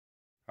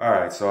All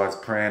right, so I was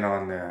praying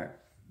on that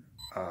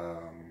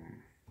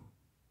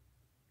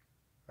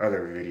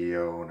other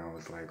video, and I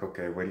was like,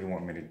 okay, what do you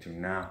want me to do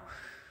now?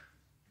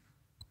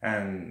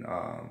 And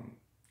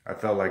I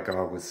felt like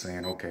God was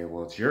saying, okay,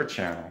 well, it's your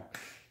channel,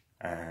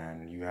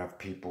 and you have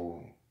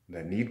people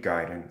that need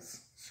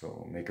guidance,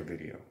 so make a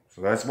video.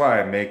 So that's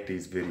why I make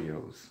these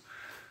videos.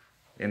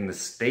 In the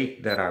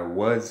state that I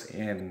was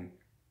in,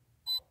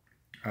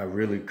 I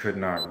really could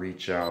not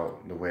reach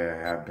out the way I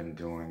have been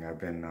doing. I've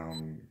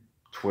been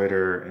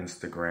Twitter,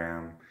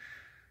 Instagram,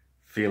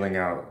 feeling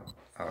out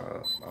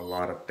a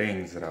lot of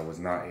things that I was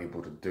not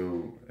able to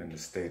do in the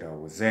state I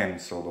was in.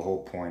 So the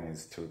whole point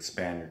is to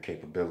expand your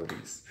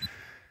capabilities.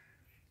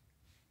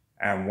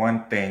 And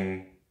one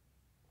thing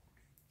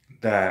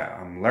that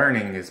I'm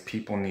learning is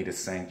people need a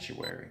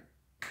sanctuary.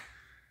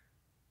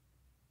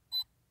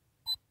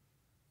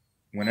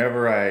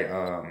 Whenever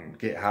I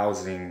get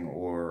housing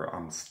or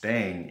I'm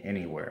staying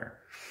anywhere,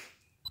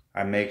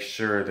 I make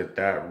sure that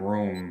that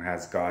room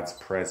has God's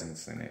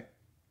presence in it.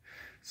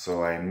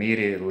 So I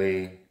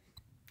immediately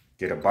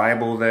get a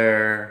Bible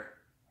there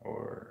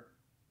or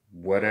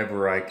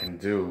whatever I can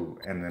do,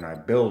 and then I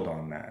build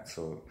on that.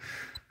 So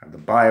I have the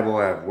Bible,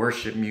 I have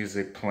worship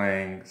music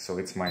playing, so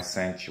it's my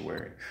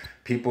sanctuary.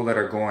 People that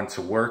are going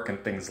to work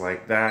and things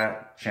like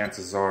that,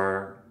 chances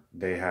are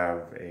they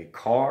have a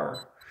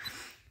car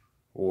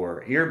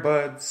or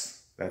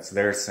earbuds. That's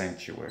their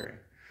sanctuary.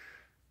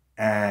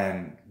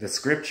 And the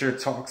scripture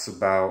talks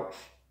about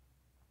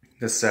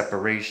the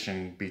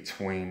separation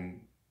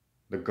between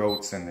the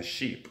goats and the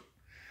sheep.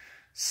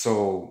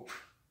 So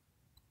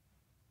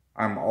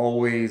I'm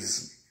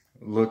always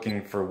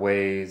looking for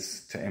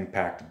ways to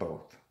impact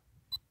both.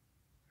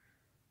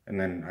 And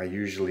then I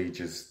usually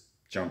just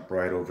jump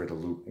right over the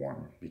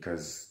lukewarm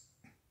because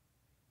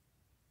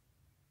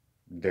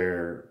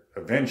they're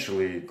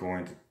eventually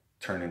going to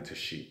turn into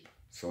sheep.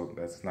 So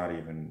that's not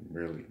even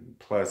really.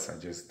 Plus, I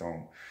just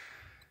don't.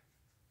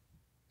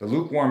 The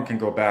lukewarm can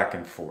go back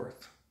and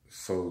forth.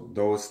 So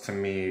those to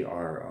me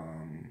are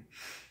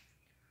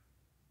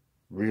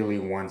really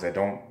ones I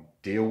don't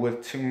deal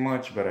with too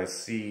much, but I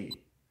see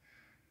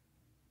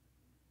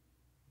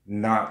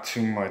not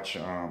too much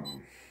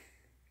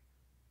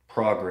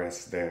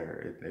progress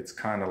there. It's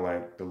kind of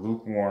like the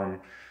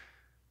lukewarm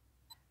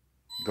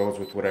goes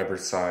with whatever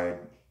side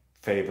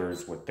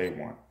favors what they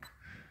want.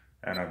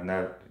 And I've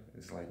never,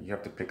 it's like you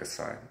have to pick a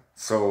side.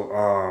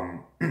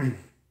 So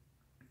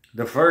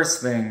the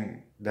first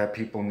thing that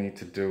people need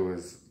to do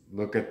is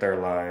look at their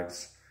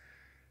lives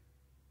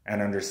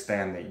and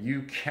understand that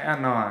you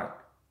cannot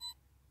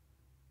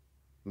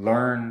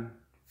learn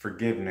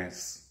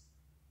forgiveness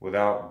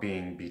without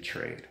being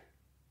betrayed.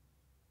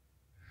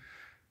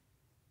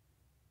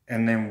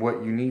 And then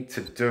what you need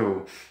to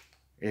do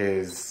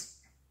is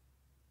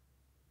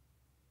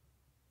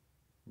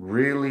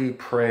really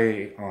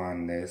pray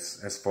on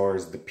this as far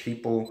as the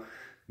people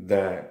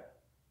that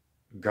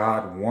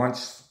God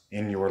wants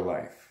in your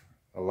life.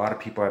 A lot of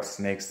people have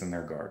snakes in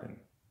their garden,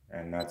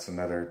 and that's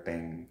another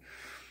thing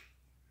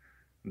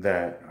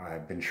that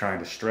I've been trying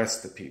to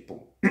stress to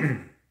people.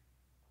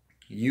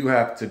 You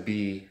have to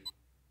be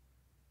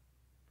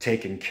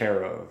taken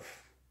care of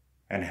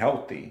and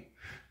healthy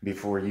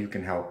before you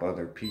can help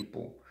other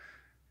people.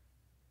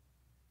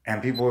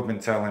 And people have been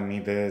telling me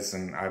this,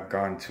 and I've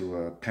gone to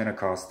a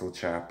Pentecostal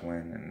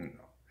chaplain and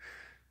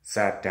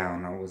sat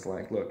down. I was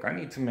like, look, I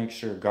need to make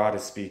sure God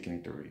is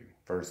speaking through you,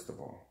 first of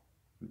all.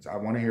 I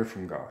want to hear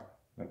from God.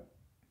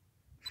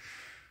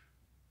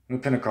 The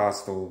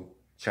Pentecostal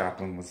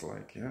chaplain was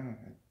like, yeah,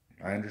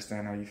 I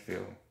understand how you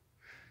feel.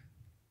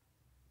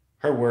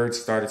 Her words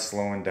started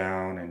slowing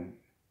down, and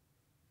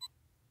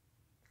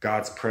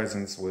God's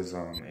presence was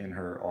in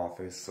her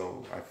office,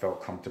 so I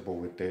felt comfortable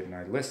with it, and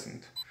I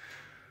listened.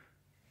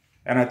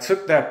 And I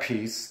took that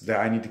piece that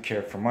I need to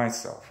care for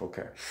myself,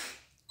 okay.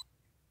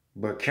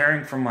 But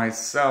caring for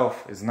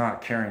myself is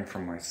not caring for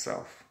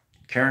myself.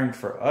 Caring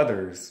for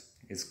others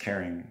is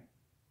caring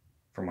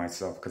for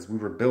myself, because we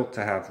were built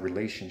to have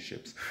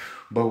relationships.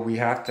 But we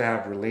have to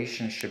have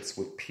relationships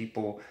with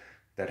people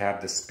that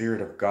have the Spirit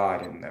of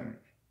God in them,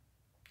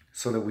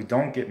 so that we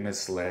don't get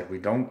misled, we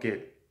don't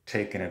get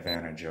taken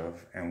advantage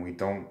of, and we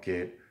don't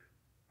get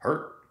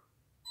hurt.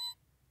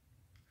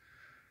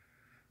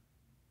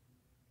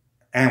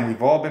 And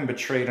we've all been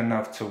betrayed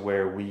enough to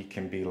where we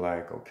can be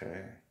like,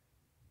 okay.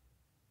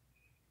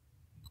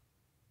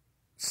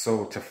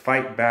 So to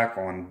fight back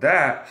on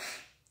that,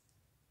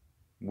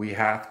 we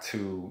have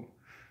to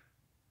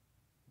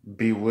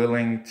be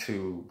willing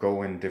to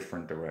go in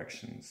different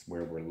directions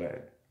where we're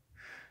led,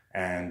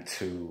 and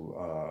to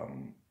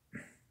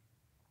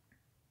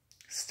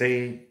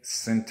stay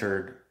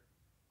centered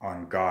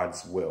on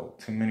God's will.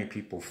 Too many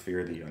people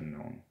fear the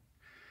unknown.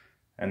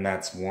 And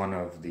that's one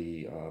of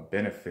the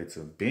benefits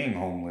of being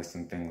homeless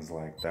and things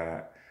like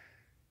that,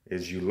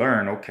 is you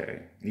learn,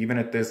 okay, even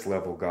at this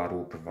level, God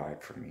will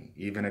provide for me.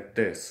 Even at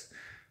this,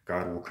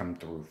 God will come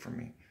through for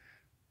me.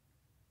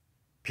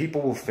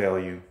 People will fail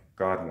you,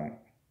 God won't.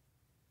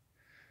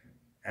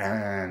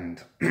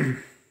 And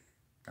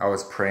I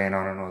was praying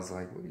on it, and I was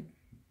like,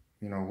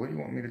 you know, what do you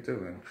want me to do?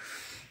 And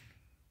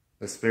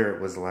the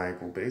Spirit was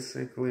like, well,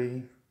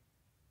 basically,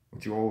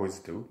 what you always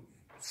do,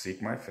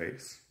 seek my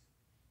face,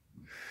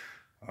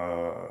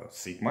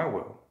 seek my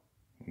will,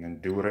 and then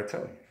do what I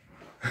tell you.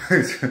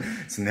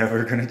 It's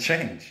never going to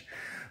change.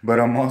 But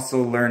I'm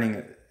also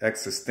learning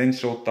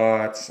existential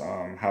thoughts,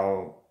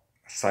 how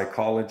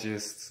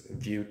psychologists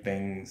view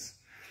things,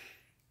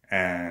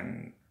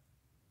 and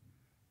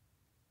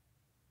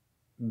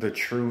the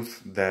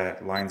truth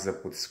that lines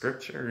up with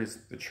scripture is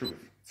the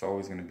truth. It's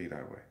always going to be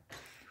that way.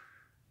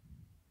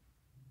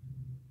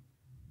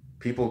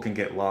 People can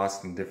get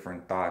lost in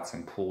different thoughts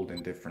and pulled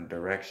in different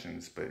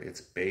directions, but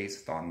it's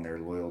based on their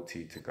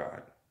loyalty to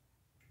God.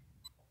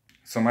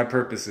 So my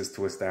purpose is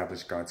to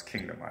establish God's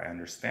kingdom. I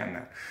understand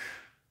that.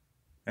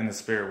 And the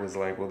Spirit was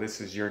like, well, this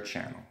is your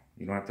channel.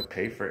 You don't have to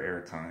pay for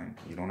airtime.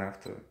 You don't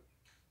have to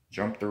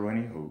jump through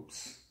any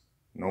hoops.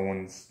 No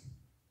one's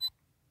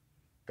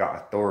got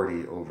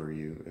authority over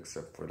you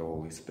except for the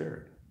Holy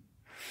Spirit.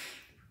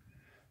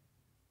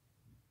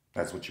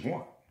 That's what you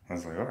want. I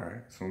was like, all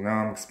right. So now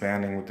I'm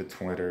expanding with the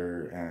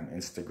Twitter and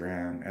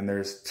Instagram. And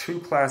there's two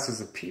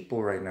classes of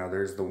people right now.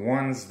 There's the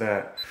ones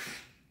that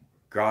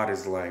God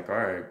is like, all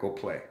right, go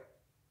play.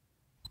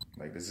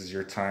 Like, this is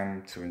your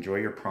time to enjoy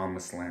your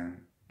promised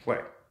land. Play.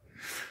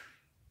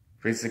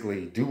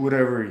 Basically, do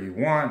whatever you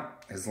want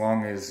as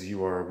long as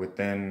you are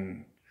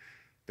within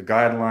the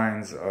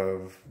guidelines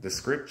of the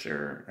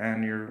scripture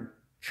and you're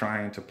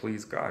trying to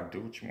please God.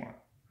 Do what you want.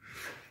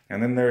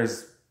 And then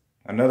there's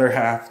another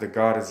half that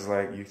God is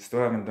like, you still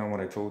haven't done what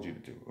I told you to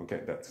do.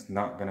 Okay, that's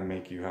not going to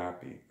make you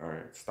happy. All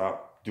right,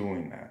 stop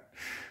doing that.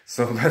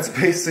 So that's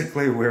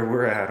basically where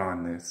we're at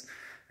on this.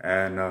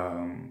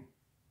 And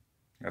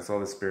that's all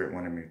the Spirit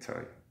wanted me to tell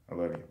you. I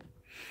love you.